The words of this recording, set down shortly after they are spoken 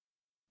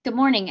Good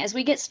morning. As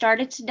we get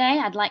started today,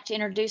 I'd like to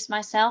introduce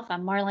myself.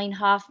 I'm Marlene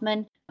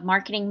Hoffman,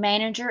 Marketing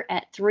Manager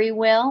at Three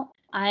Will.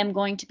 I am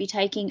going to be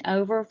taking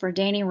over for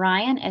Danny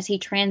Ryan as he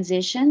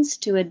transitions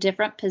to a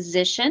different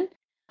position.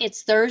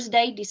 It's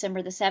Thursday,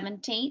 December the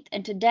 17th,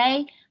 and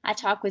today I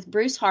talk with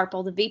Bruce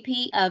Harple, the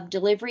VP of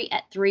Delivery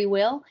at Three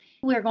Will.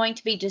 We're going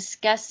to be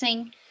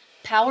discussing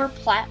Power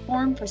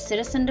Platform for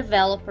Citizen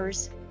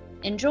Developers.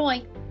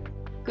 Enjoy.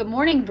 Good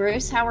morning,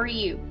 Bruce. How are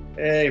you?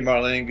 Hey,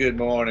 Marlene. Good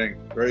morning.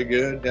 Very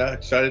good.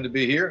 Excited to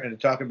be here and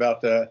to talk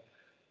about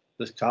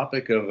this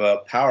topic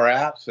of Power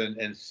Apps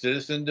and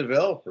citizen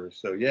developers.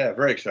 So, yeah,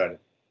 very excited.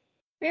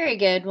 Very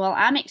good. Well,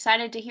 I'm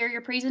excited to hear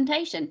your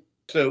presentation.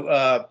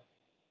 So,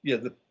 yeah,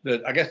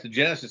 I guess the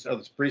genesis of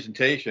this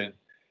presentation,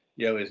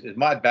 is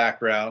my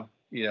background.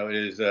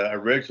 Is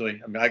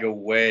originally, I mean, I go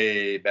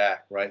way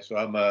back, right? So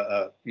I'm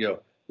a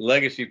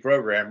legacy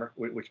programmer,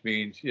 which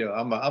means,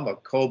 I'm a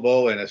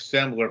COBOL and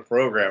assembler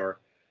programmer.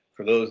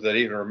 For those that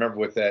even remember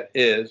what that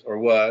is or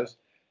was,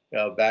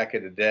 back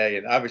in the day.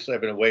 And obviously, I've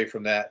been away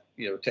from that,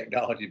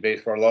 technology base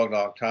for a long,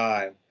 long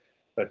time.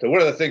 But one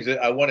of the things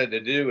that I wanted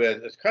to do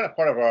as kind of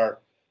part of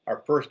our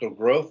personal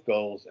growth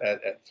goals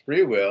at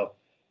Threewill,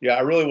 I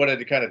really wanted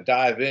to kind of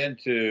dive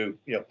into,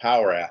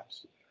 Power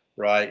Apps,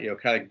 right?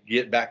 Kind of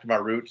get back to my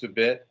roots a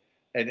bit.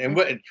 And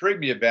what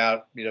intrigued me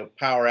about,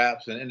 Power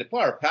Apps and the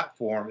Power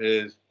Platform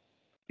is,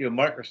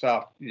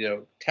 Microsoft,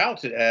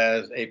 touts it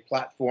as a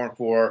platform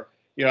for,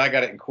 I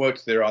got it in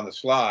quotes there on the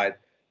slide,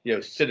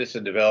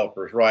 citizen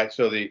developers, right?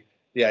 So the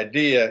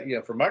idea,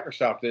 for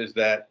Microsoft is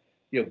that,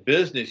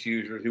 business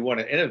users who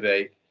want to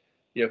innovate,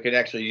 can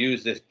actually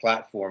use this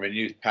platform and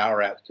use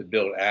Power Apps to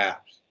build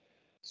apps.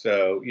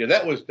 So,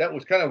 that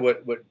was kind of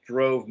what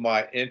drove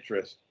my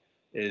interest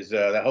is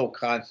that whole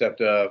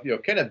concept of,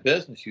 can a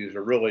business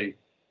user really,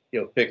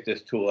 pick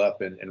this tool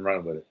up and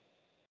run with it?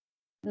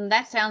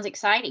 That sounds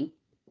exciting.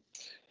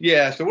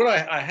 Yeah, so what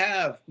I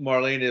have,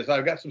 Marlene, is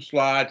I've got some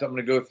slides I'm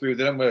going to go through.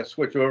 Then I'm going to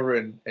switch over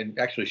and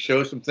actually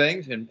show some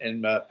things in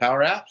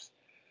Power Apps,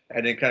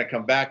 and then kind of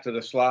come back to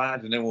the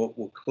slides, and then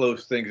we'll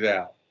close things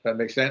out. Does that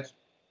make sense?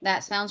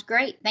 That sounds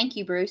great. Thank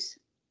you, Bruce.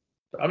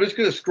 I'm just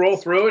going to scroll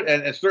through it,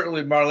 and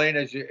certainly, Marlene,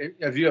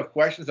 if you have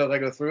questions as I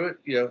go through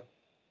it,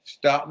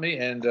 stop me,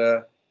 and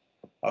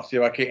I'll see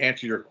if I can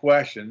answer your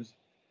questions.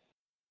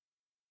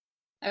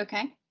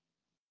 Okay.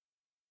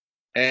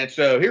 And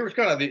so here was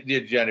kind of the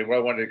agenda, what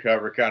I wanted to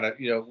cover, kind of,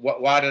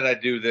 why did I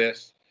do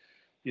this?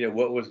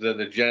 What was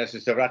the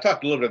genesis of it? I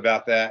talked a little bit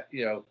about that.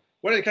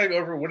 What did I kind of go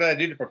over? What did I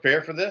do to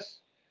prepare for this?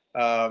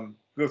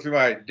 Go through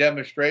my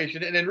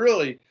demonstration, and then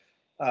really,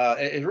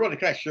 it's really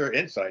kind of share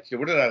insights.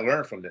 What did I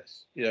learn from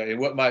this? And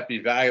what might be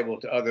valuable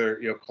to other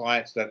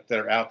clients that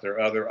are out there,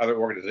 other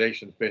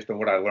organizations, based on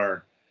what I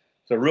learned.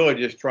 So really,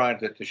 just trying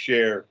to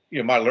share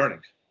my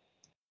learnings.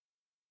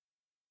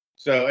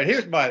 So, and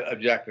here's my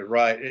objective,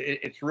 right?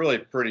 It's really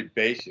pretty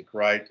basic,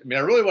 right? I mean,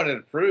 I really wanted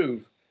to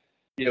prove,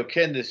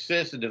 can the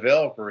citizen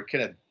developer,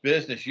 can a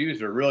business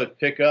user really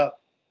pick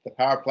up the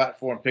Power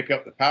Platform, pick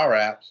up the Power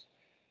Apps,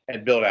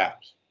 and build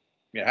apps?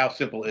 How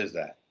simple is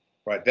that,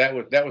 right? That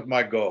was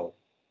my goal.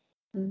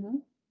 Mm-hmm.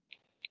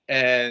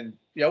 And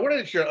I wanted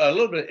to share a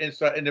little bit of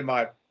insight into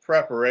my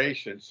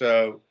preparation.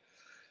 So,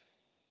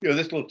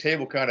 this little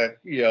table kind of,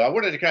 I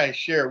wanted to kind of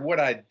share what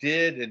I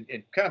did and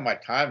kind of my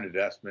time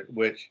investment,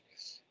 which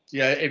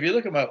if you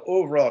look at my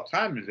overall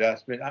time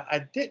investment,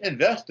 I didn't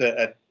invest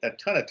a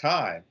ton of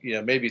time,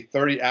 maybe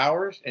 30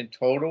 hours in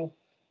total,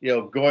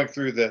 going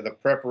through the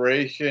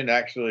preparation,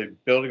 actually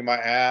building my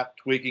app,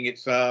 tweaking it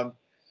some,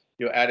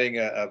 adding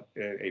a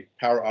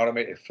Power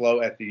Automate, a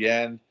flow at the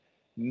end.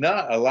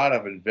 Not a lot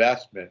of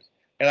investment.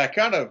 And I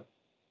kind of,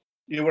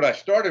 what I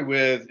started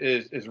with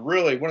is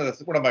really one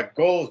of my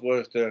goals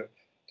was to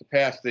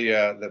pass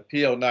the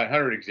PL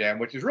 900 exam,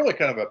 which is really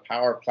kind of a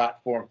Power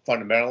Platform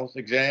fundamentals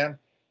exam.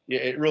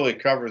 It really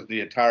covers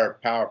the entire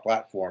Power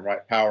Platform,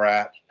 right? Power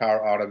Apps, Power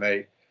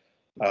Automate,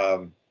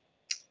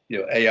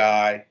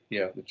 AI,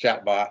 the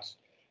chat bots.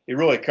 It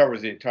really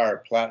covers the entire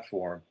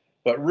platform.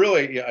 But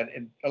really,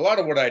 and a lot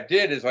of what I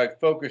did is I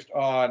focused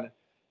on,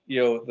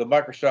 the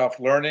Microsoft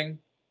Learning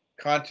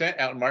content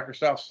out on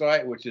Microsoft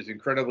site, which is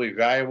incredibly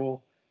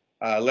valuable.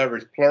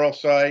 Leverage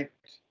Pluralsight,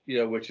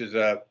 which is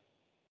a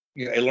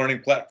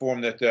learning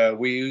platform that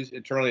we use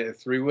internally at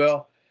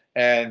Threewill.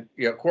 And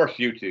of course,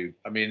 YouTube.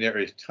 I mean, there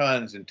is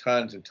tons and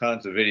tons and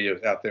tons of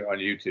videos out there on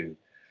YouTube.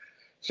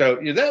 So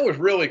that was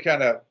really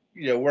kind of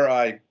where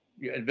I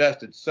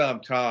invested some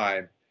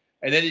time,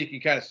 and then you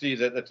can kind of see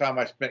that the time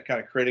I spent kind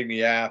of creating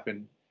the app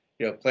and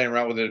playing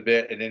around with it a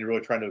bit, and then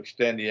really trying to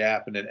extend the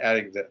app and then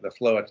adding the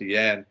flow at the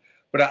end.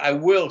 But I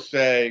will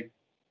say,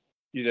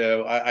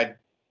 I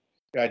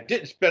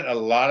didn't spend a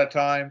lot of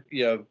time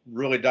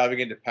really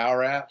diving into Power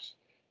Apps.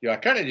 I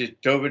kind of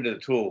just dove into the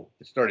tool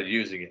and started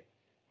using it,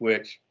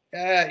 which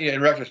in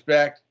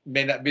retrospect,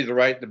 may not be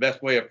the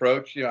best way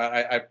approach.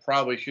 I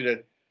probably should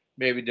have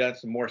maybe done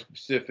some more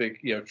specific,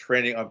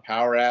 training on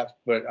Power Apps,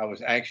 but I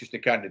was anxious to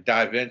kind of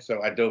dive in,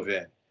 so I dove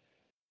in.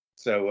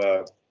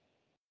 So,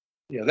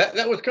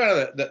 that was kind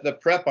of the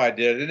prep I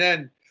did. And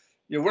then,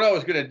 what I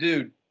was going to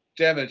do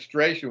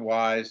demonstration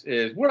wise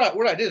is what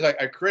I did is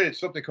I created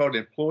something called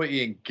an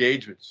employee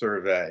engagement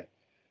survey,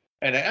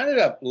 and I ended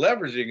up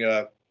leveraging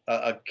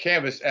a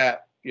Canvas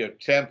app,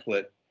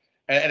 template,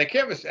 and a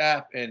Canvas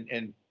app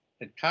and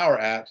Power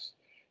Apps,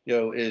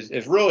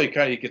 is really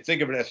kind of, you can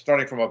think of it as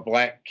starting from a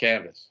blank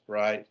canvas,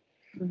 right?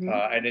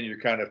 And then you're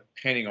kind of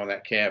painting on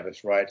that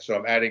canvas, right? So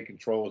I'm adding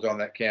controls on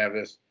that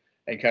canvas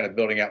and kind of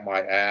building out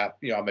my app.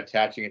 I'm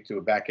attaching it to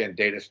a backend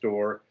data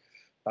store,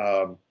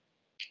 um,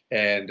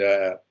 and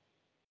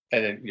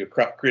then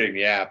creating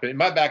the app. And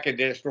my backend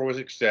data store was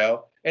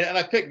Excel, and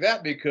I picked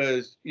that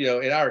because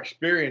in our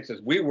experience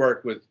as we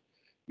work with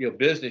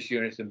business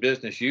units and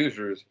business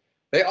users,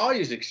 they all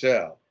use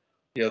Excel.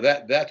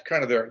 That's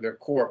kind of their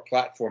core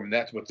platform, and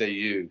that's what they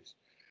use.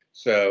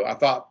 So I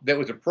thought that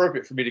was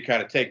appropriate for me to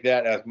kind of take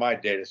that as my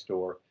data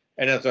store.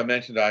 And as I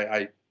mentioned,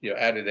 I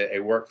added a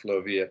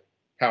workflow via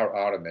Power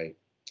Automate.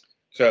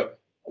 So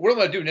what I'm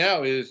going to do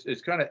now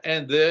is kind of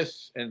end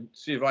this and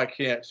see if I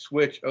can't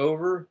switch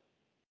over.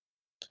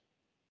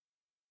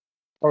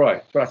 All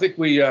right. So I think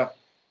Marlene,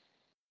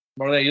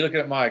 you looking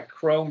at my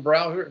Chrome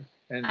browser?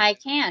 And I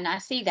can. I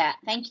see that.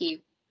 Thank you.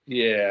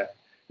 Yeah.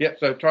 Yep.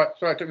 So sorry,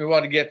 it took me a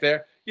while to get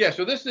there. Yeah.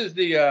 So this is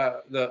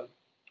the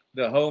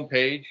home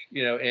page,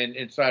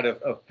 inside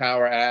of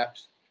Power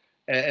Apps,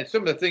 and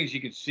some of the things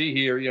you can see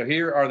here.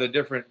 Here are the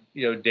different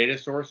data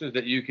sources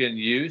that you can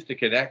use to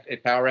connect a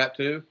Power App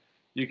to.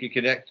 You can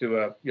connect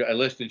to a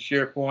list in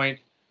SharePoint.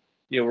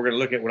 We're going to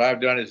look at what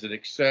I've done is in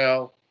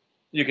Excel.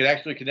 You can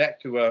actually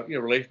connect to a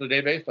relational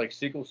database like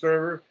SQL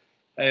Server,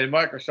 and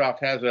Microsoft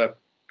has a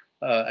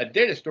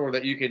data store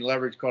that you can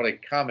leverage called a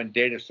common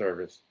data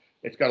service.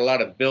 It's got a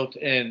lot of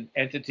built-in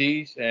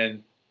entities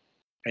and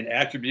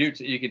attributes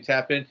that you can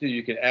tap into.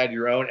 You can add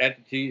your own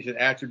entities and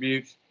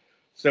attributes.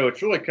 So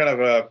it's really kind of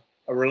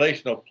a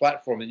relational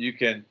platform that you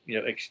can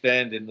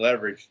extend and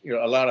leverage.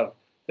 A lot of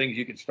things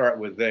you can start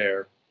with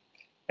there,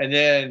 and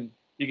then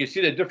you can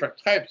see the different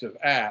types of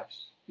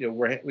apps.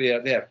 Where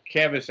they have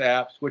Canvas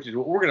apps, which is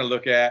what we're going to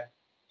look at.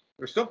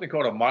 There's something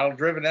called a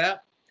model-driven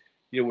app,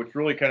 which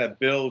really kind of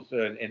builds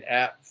an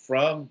app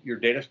from your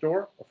data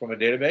store or from a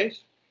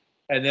database.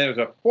 And then there's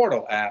a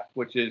portal app,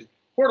 which is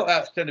portal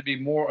apps tend to be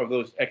more of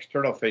those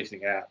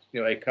external-facing apps,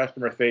 a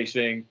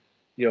customer-facing,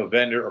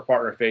 vendor or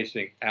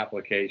partner-facing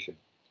application,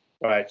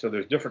 right? So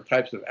there's different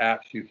types of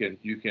apps you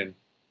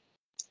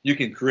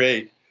can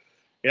create.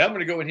 And I'm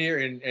going to go in here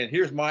and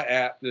here's my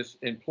app, this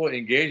employee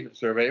engagement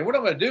survey. And what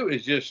I'm going to do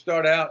is just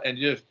start out and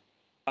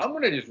I'm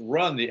going to just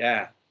run the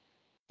app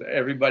so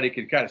everybody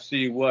can kind of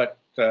see what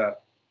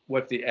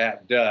the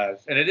app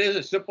does. And it is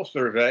a simple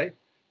survey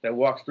that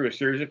walks through a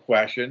series of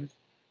questions.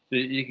 So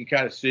you can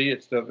kind of see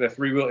it's the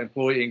Three-Wheel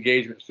employee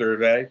engagement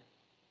survey.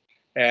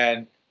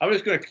 And I'm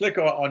just going to click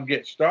on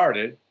get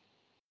started.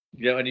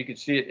 And you can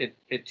see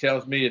it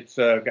tells me it's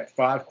got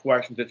 5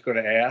 questions it's going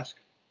to ask.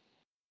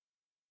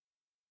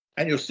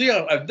 And you'll see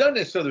I've done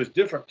this so there's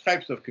different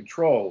types of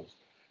controls.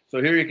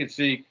 So here you can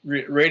see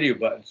radio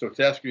button. So it's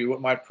asking me what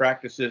my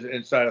practice is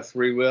inside of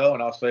Three-Wheel,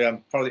 and I'll say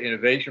I'm part of the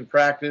innovation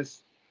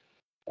practice.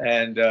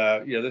 And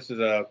this is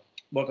a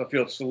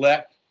multi-field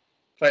select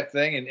type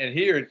thing. And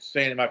here it's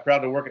saying, am I proud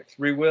to work at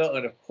Three-Wheel?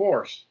 And of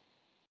course,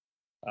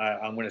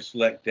 I'm going to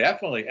select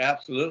definitely,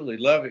 absolutely,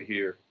 love it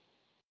here.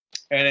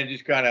 And then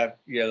just kind of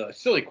a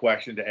silly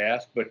question to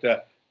ask, but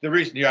the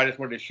reason here, I just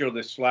wanted to show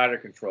this slider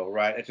control,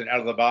 right? It's an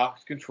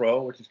out-of-the-box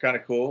control, which is kind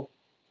of cool.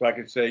 So I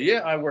can say, yeah,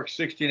 I work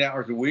 16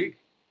 hours a week.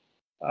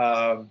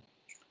 And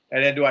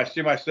then do I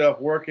see myself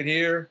working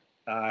here?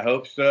 I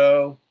hope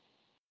so.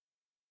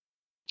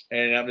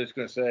 And I'm just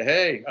going to say,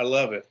 hey, I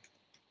love it.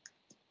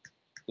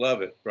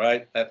 Love it,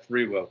 right? At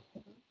Three-Wheel.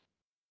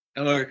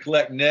 I'm going to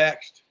select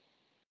next.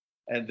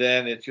 And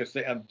then it's just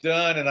say I'm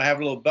done. And I have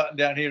a little button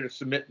down here to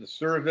submit the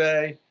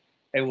survey.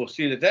 And we'll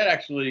see that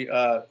actually,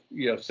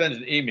 sends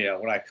an email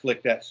when I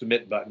click that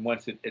submit button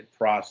once it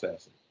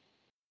processes.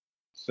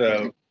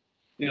 So,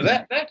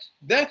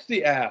 that's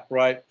the app,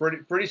 right?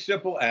 Pretty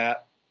simple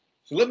app.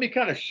 So let me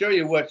kind of show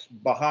you what's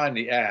behind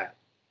the app.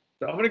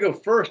 So I'm going to go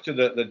first to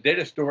the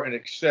data store in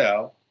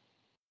Excel,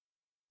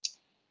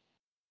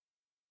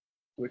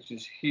 which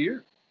is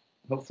here.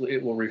 Hopefully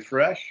it will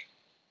refresh.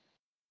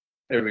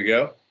 There we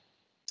go.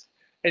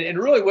 And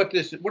really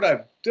what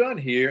I've done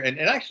here, and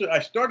actually I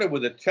started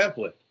with a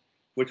template,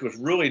 which was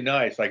really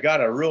nice. I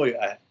got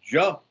a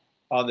jump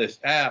on this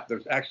app.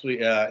 There's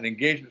actually an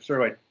engagement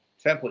survey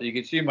template. You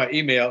can see my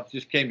email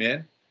just came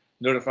in,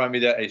 notifying me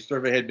that a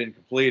survey had been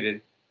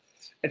completed.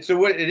 And so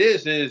what it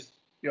is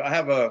I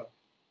have a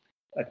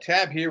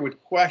tab here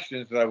with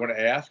questions that I want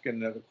to ask,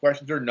 and the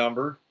questions are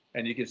numbered,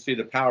 and you can see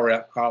the Power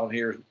App column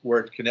here is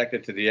where it's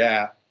connected to the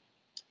app.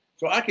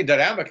 So I can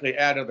dynamically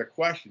add other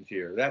questions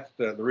here. That's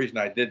the reason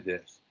I did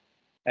this.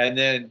 And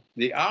then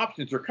the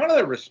options are kind of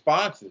the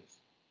responses.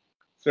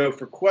 So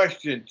for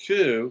question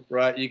 2,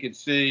 right, you can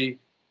see,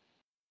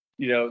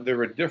 there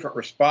were different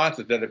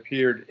responses that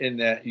appeared in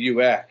that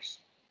UX,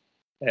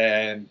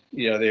 and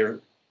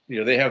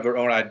they have their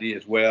own ID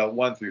as well,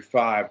 1 through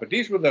 5. But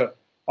these were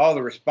all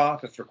the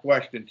responses for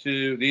question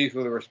 2. These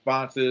were the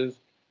responses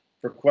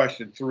for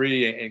question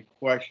 3 and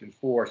question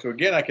 4. So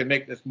again, I can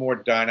make this more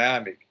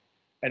dynamic.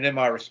 And then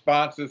my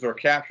responses are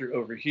captured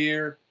over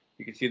here.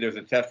 You can see there's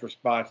a test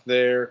response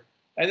there.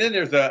 And then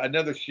there's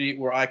another sheet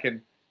where I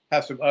can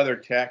have some other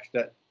text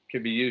that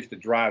can be used to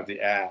drive the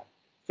app.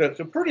 So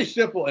it's pretty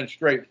simple and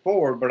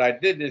straightforward, but I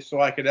did this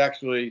so I could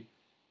actually,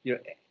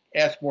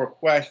 ask more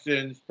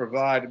questions,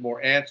 provide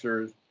more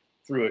answers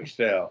through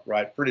Excel,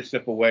 right? Pretty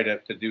simple way to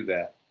do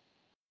that.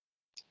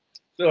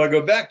 So I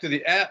go back to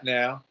the app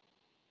now,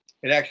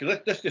 and actually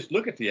let's just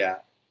look at the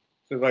app.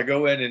 So if I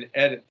go in and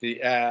edit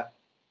the app,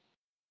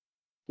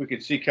 we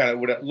can see kind of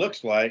what it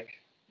looks like,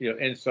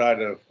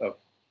 inside of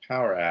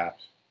Power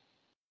Apps.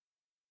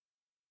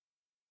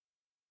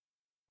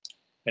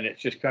 And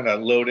it's just kind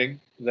of loading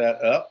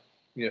that up,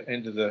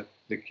 into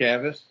the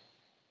canvas.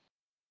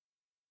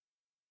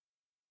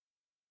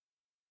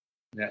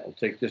 And that will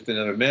take just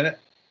another minute.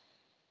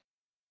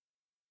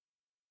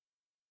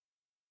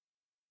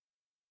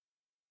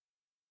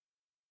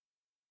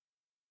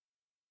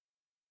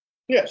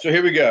 Yeah, so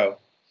here we go.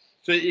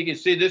 So you can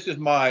see this is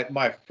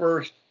my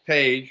first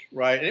page,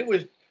 right? And it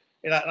was,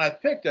 and I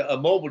picked a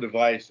mobile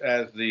device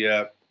as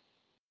the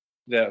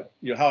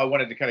how I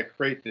wanted to kind of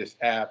create this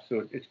app.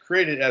 So it's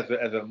created as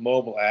a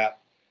mobile app,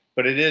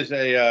 but it is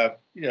a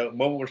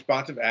mobile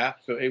responsive app.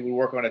 So it would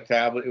work on a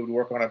tablet, it would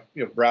work on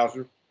a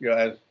browser,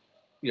 as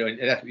and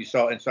that's what you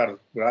saw inside of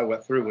what I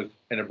went through was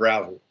in a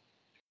browser.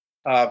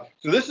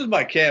 So this is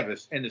my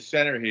canvas in the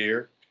center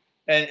here,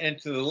 and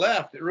to the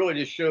left it really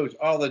just shows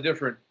all the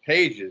different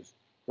pages,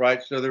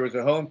 right? So there was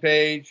a home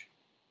page,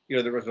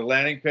 there was a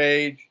landing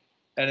page,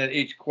 and then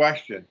each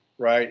question,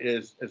 right,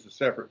 is a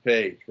separate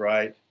page,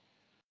 right?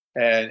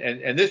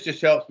 And this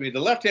just helps me.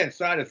 The left-hand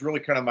side is really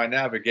kind of my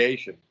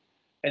navigation.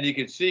 And you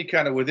can see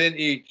kind of within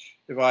each,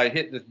 if I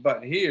hit this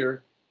button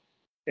here,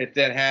 it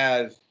then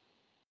has,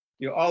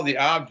 all the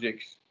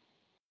objects,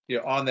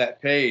 on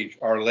that page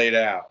are laid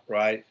out,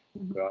 right?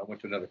 Well, I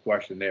went to another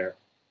question there.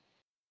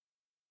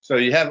 So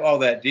you have all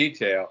that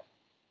detail.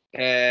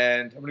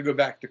 And I'm going to go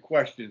back to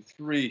question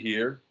 3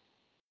 here,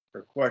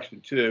 or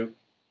question 2.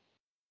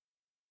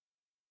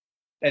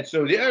 And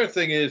so the other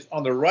thing is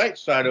on the right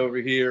side over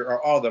here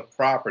are all the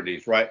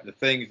properties, right? The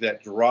things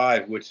that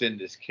drive what's in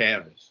this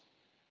canvas,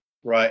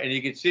 right? And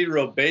you can see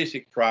real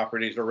basic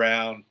properties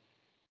around,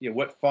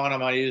 what font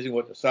am I using,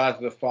 what the size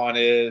of the font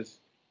is,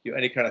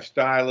 any kind of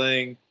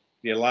styling,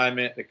 the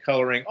alignment, the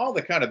coloring, all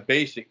the kind of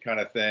basic kind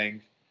of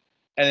things.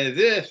 And in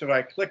this, if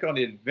I click on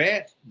the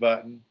advanced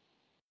button,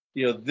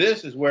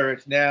 this is where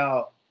it's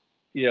now,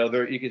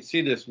 there you can see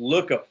this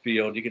lookup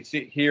field. You can see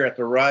it here at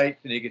the right,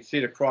 and you can see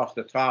it across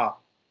the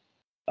top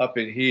up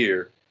in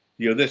here.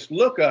 This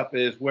lookup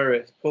is where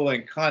it's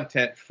pulling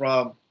content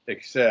from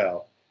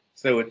Excel.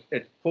 So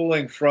it's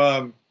pulling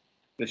from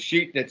the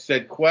sheet that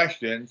said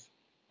questions,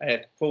 and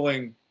it's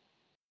pulling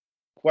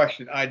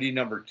question ID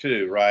number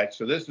 2, right?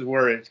 So this is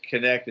where it's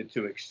connected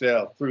to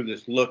Excel through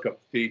this lookup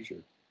feature,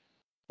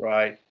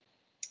 right?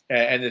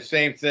 And the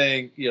same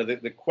thing,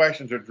 the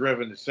questions are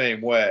driven the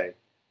same way.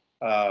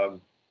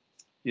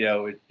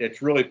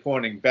 It's really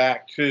pointing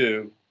back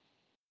to,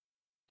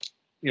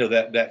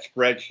 that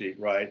spreadsheet,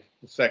 right?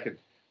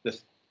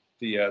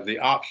 The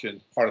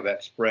option part of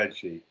that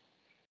spreadsheet.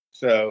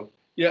 So,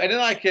 and then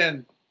I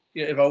can,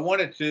 if I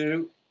wanted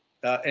to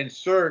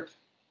insert,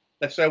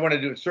 let's say I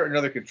wanted to insert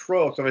another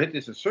control. So if I hit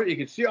this insert, you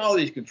can see all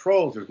these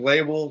controls. There's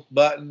labels,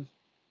 buttons,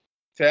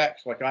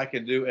 text. Like I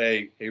can do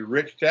a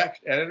rich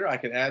text editor. I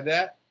can add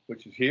that,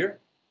 which is here.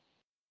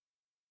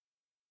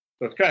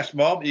 So it's kind of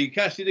small, but you can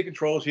kind of see the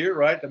controls here,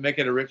 right? To make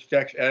it a rich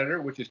text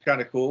editor, which is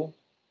kind of cool.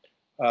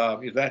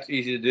 That's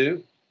easy to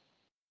do.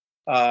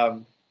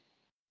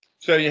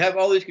 So you have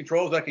all these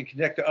controls. I can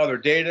connect to other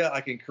data.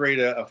 I can create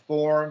a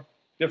form,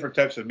 different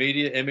types of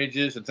media,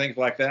 images, and things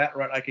like that,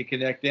 right? I can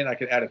connect in. I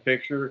can add a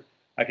picture.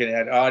 I can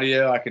add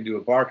audio. I can do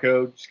a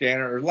barcode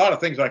scanner. There's a lot of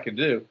things I can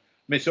do.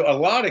 I mean, so a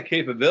lot of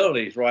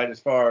capabilities, right,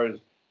 as far as,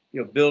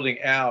 building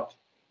out,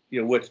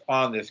 what's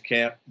on this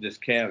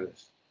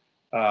canvas.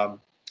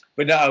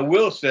 But now I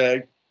will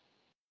say,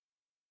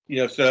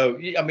 so,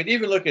 I mean,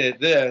 even looking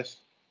at this,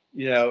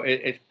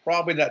 it's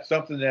probably not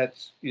something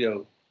that's,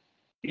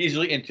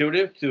 easily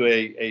intuitive to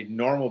a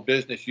normal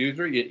business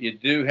user. You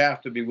do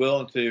have to be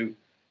willing to,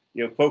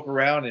 poke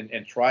around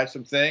and try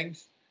some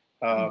things.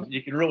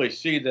 You can really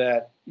see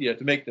that,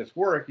 to make this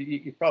work,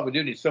 you probably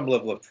do need some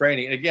level of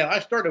training. And again, I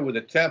started with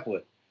a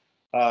template.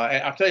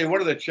 And I'll tell you, one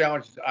of the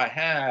challenges I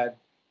had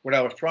when I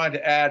was trying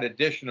to add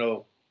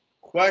additional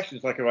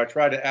questions, like if I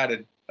tried to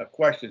add a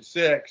question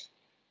 6,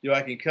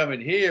 I can come in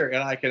here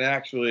and I can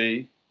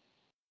actually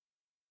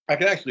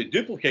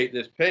duplicate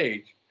this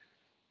page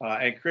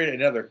and create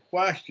another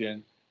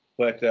question.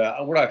 But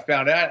what I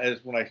found out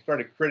is when I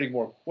started creating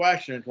more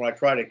questions, when I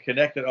tried to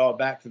connect it all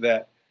back to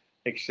that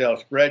Excel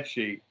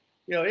spreadsheet,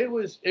 it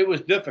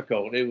was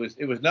difficult. It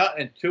was not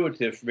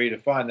intuitive for me to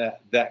find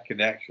that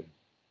connection.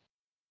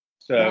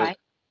 So Right.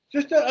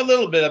 just a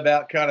little bit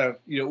about kind of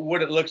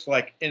what it looks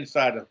like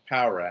inside of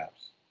Power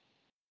Apps.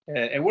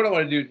 And what I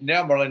want to do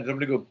now, Marlene, is I'm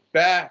going to go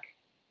back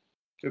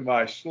to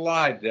my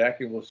slide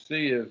deck, and we'll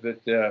see if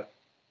it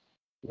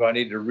if I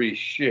need to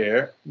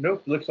reshare.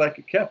 Nope, looks like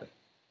it kept it.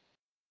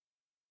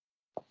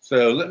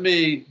 So let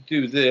me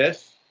do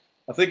this.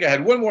 I think I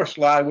had one more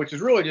slide, which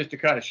is really just to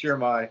kind of share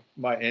my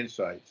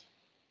insights.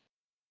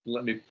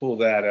 Let me pull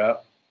that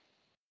up.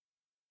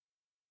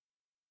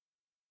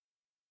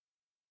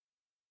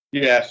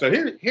 Yeah, so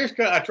here's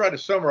kind of, I tried to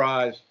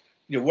summarize,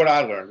 what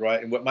I learned,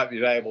 right, and what might be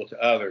valuable to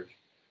others,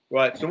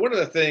 right. So one of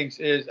the things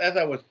is, as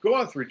I was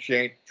going through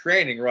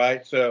training,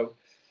 right. So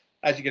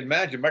as you can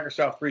imagine,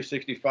 Microsoft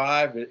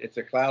 365, it's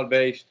a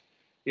cloud-based,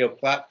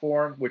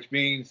 platform, which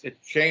means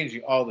it's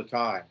changing all the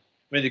time.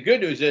 I mean, the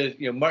good news is,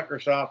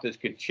 Microsoft is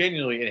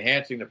continually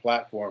enhancing the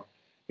platform,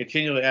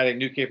 continually adding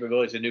new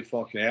capabilities and new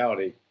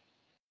functionality.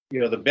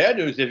 The bad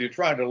news, if you're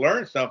trying to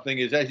learn something,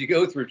 is as you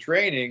go through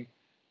training,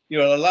 a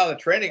lot of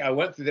the training I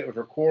went through that was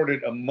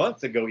recorded a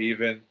month ago,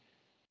 even,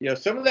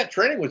 some of that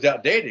training was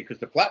outdated because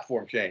the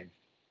platform changed.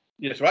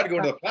 So I had to go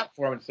into the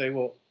platform and say,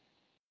 well,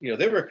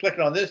 they were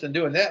clicking on this and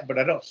doing that, but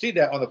I don't see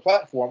that on the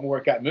platform where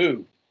it got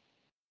moved.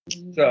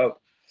 Mm-hmm. So,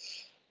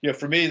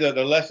 for me, the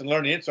lesson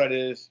learned, the insight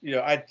is,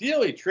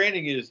 ideally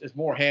training is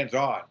more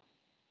hands-on,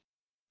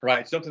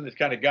 right? Something that's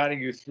kind of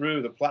guiding you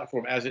through the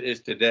platform as it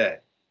is today.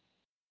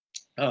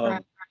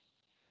 Right.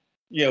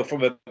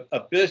 From a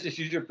business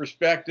user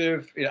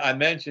perspective, I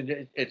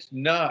mentioned it's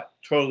not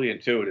totally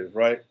intuitive,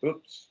 right?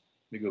 Oops,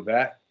 let me go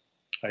back.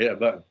 I hit a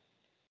button.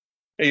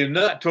 Hey,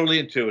 not totally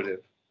intuitive,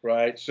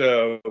 right?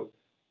 So,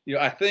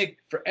 I think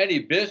for any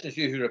business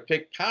user to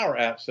pick Power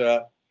Apps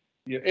up,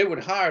 it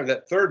would hire,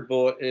 that third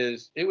bullet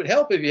is, it would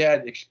help if you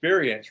had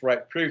experience,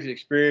 right? Previous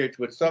experience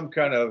with some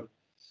kind of,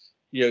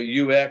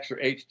 UX or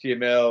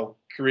HTML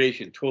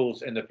creation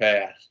tools in the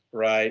past,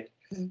 right?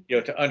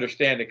 Mm-hmm. To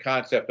understand the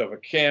concept of a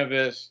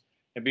canvas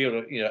and be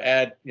able to,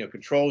 add,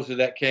 controls to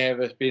that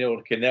canvas, being able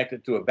to connect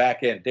it to a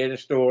back-end data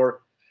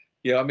store.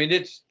 I mean,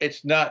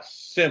 it's not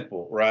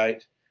simple,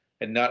 right?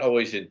 And not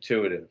always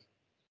intuitive.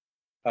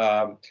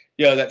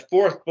 That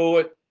fourth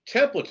bullet,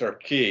 templates are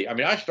key. I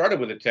mean, I started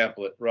with a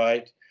template,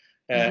 right?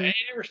 And there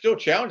were still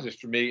challenges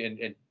for me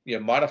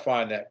in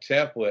modifying that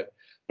template.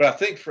 But I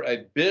think for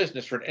a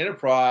business, for an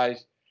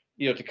enterprise,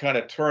 to kind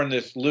of turn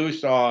this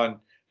loose on,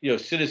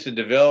 citizen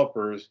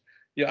developers,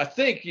 I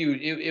think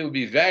it would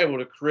be valuable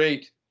to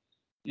create,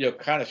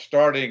 kind of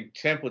starting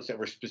templates that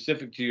were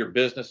specific to your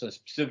business and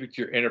specific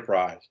to your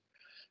enterprise,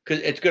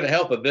 because it's going to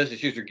help a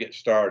business user get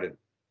started.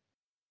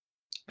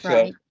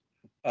 Right.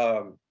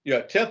 So,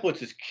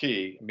 templates is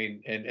key. I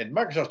mean, and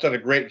Microsoft's done a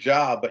great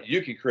job, but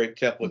you can create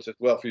templates as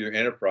well for your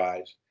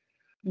enterprise.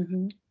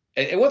 Mm-hmm.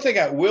 And one thing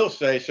I will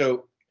say,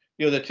 so,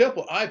 the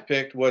template I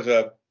picked was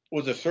a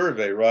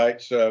survey,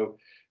 right? So,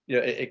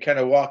 it kind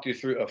of walked you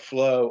through a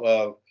flow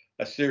of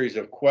a series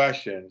of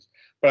questions.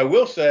 But I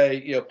will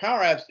say,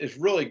 Power Apps is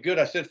really good,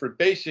 I said, for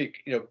basic,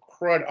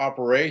 CRUD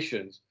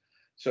operations.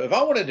 So if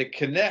I wanted to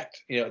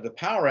connect, the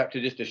Power App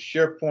to just a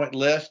SharePoint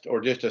list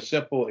or just a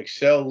simple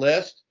Excel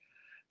list,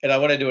 and I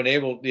wanted to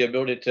enable the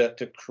ability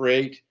to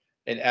create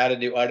and add a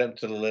new item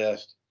to the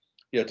list,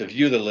 to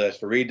view the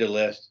list, or read the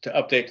list, to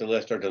update the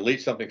list, or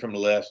delete something from the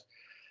list,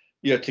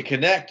 to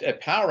connect a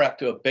Power App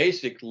to a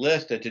basic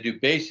list and to do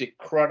basic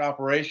CRUD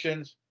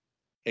operations,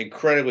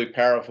 incredibly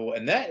powerful.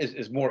 And that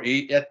is more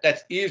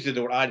that's easier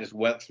than what I just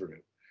went through.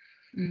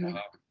 Mm-hmm.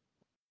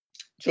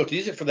 So to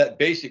use it for that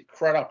basic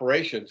CRUD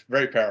operations,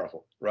 very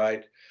powerful,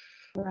 right?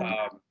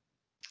 Right.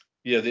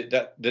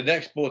 The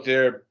next bullet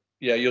there,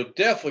 you'll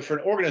definitely, for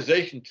an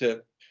organization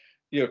to,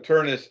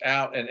 turn this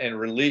out and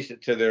release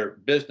it to their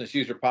business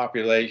user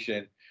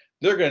population,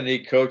 they're going to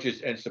need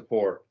coaches and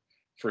support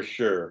for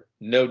sure.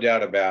 No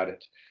doubt about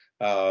it.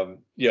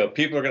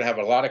 People are going to have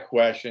a lot of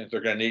questions.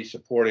 They're going to need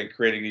support in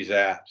creating these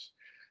apps,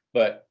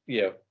 but,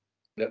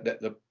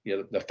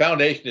 the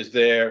foundation is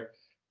there.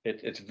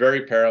 It's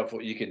very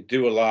powerful. You can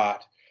do a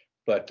lot,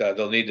 but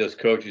they'll need those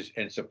coaches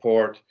and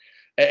support.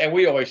 And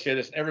we always say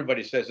this, and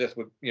everybody says this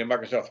with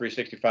Microsoft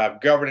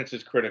 365, governance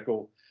is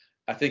critical.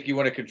 I think you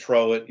want to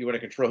control it. You want to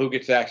control who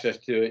gets access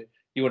to it.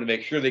 You want to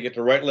make sure they get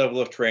the right level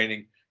of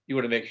training. You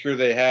want to make sure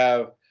they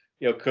have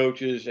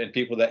coaches and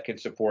people that can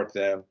support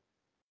them.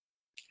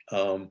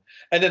 And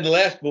then the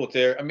last bullet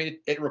there, I mean,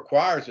 it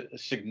requires a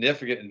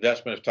significant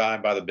investment of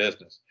time by the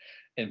business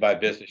and by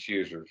business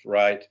users,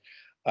 right?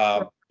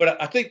 But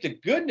I think the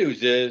good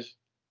news is,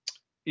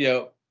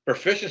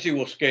 proficiency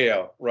will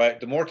scale, right?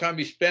 The more time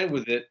you spend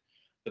with it,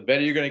 the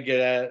better you're going to get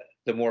at it,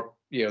 the more,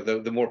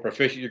 the more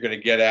proficient you're going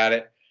to get at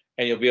it,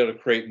 and you'll be able to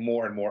create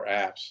more and more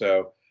apps.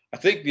 So I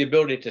think the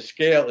ability to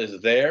scale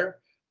is there,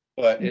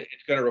 but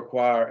it's going to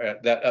require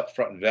that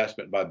upfront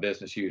investment by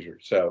business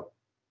users. So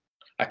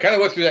I kind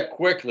of went through that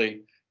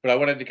quickly, but I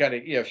wanted to kind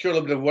of, share a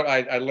little bit of what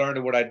I learned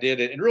and what I did,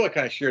 and really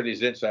kind of share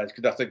these insights,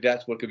 because I think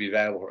that's what could be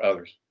valuable for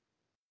others.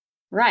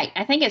 Right.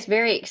 I think it's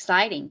very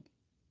exciting.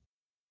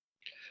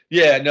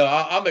 Yeah, no,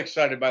 I'm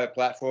excited by the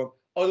platform.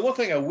 Oh, the one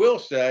thing I will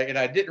say, and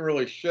I didn't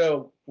really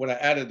show when I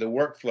added the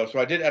workflow. So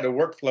I did add a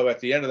workflow at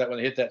the end of that when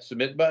I hit that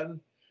submit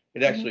button.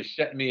 It actually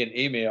sent me an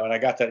email, and I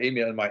got that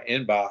email in my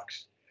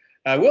inbox.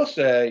 And I will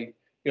say,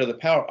 the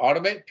Power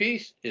Automate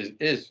piece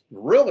is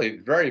really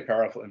very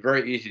powerful and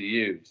very easy to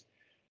use.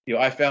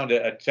 I found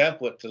a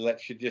template to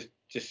let you just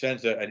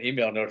sends an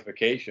email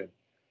notification,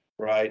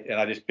 right? And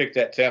I just picked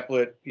that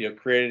template,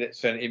 created it,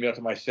 sent an email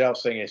to myself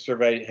saying a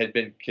survey had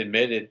been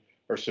committed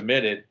or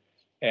submitted,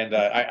 and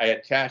I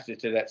attached it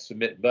to that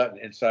submit button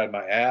inside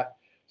my app.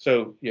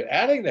 So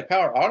adding the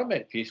Power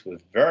Automate piece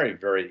was very,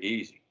 very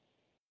easy.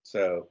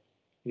 So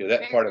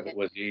that part of it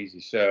was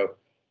easy. So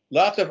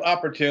lots of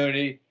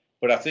opportunity,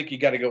 but I think you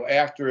got to go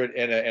after it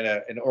in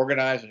an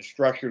organized and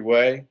structured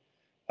way.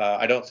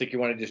 I don't think you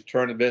want to just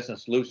turn the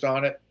business loose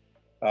on it.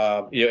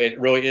 It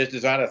really is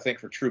designed, I think,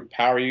 for true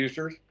power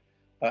users.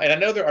 And I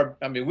know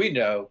we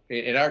know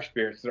in our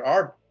experience, there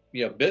are,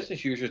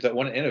 business users that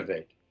want to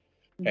innovate,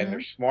 and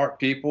they're smart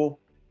people.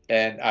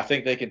 And I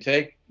think they can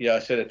take,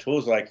 a set of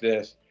tools like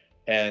this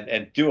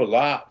and do a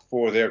lot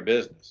for their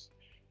business.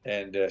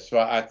 And so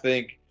I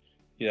think,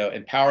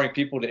 empowering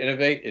people to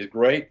innovate is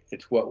great.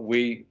 It's what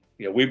we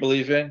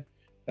believe in.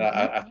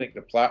 I think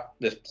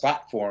this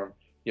platform,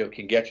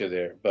 can get you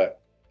there. But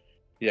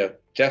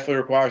definitely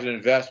requires an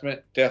investment,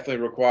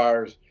 definitely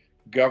requires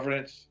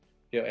governance,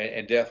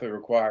 and definitely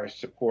requires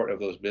support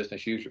of those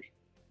business users.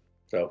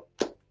 So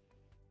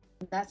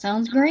that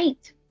sounds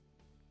great.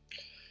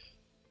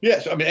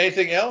 Yes.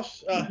 Anything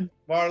else,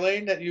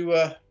 Marlene, that you,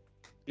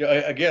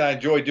 again, I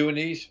enjoy doing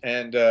these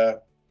and,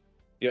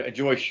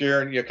 enjoy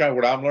sharing, kind of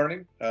what I'm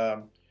learning.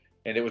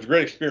 And it was a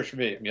great experience for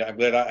me. I'm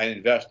glad I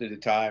invested the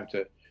time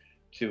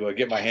to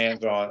get my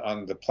hands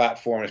on the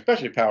platform,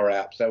 especially Power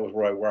Apps. That was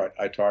where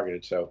I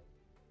targeted. So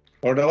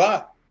learned a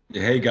lot.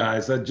 Hey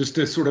guys, just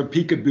to sort of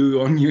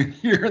peekaboo on you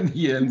here in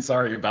the end.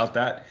 Sorry about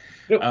that.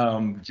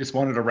 Just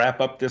wanted to wrap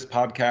up this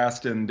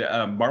podcast, and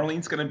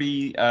Marlene's going to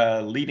be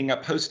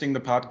hosting the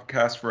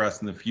podcast for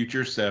us in the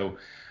future. So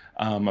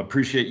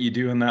appreciate you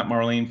doing that,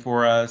 Marlene,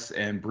 for us.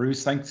 And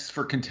Bruce, thanks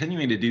for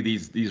continuing to do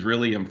these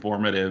really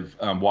informative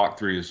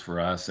walkthroughs for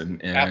us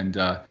and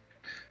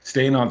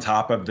staying on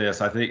top of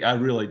this. I think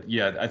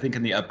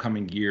in the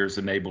upcoming years,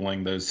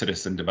 enabling those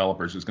citizen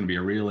developers is going to be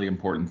a really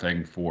important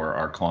thing for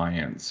our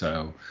clients.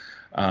 So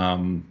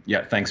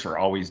thanks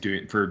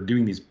for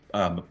doing these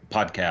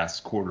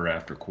podcasts quarter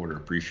after quarter.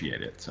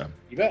 Appreciate it. So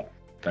you bet.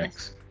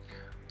 Thanks.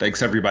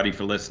 Thanks everybody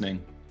for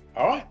listening.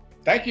 All right.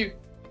 Thank you.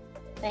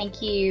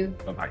 Thank you.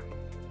 Bye-bye.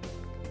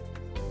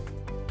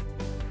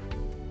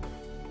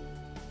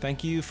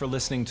 Thank you for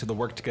listening to the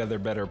Work Together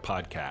Better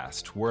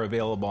podcast. We're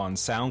available on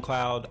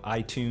SoundCloud,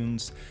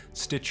 iTunes,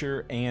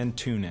 Stitcher, and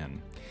TuneIn.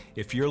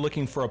 If you're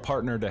looking for a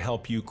partner to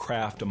help you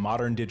craft a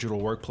modern digital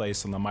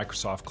workplace on the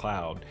Microsoft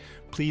Cloud,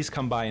 please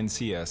come by and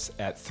see us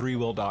at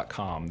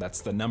 3will.com.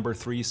 That's the number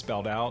 3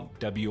 spelled out,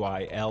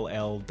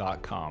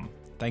 WILL.com.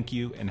 Thank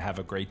you and have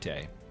a great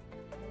day.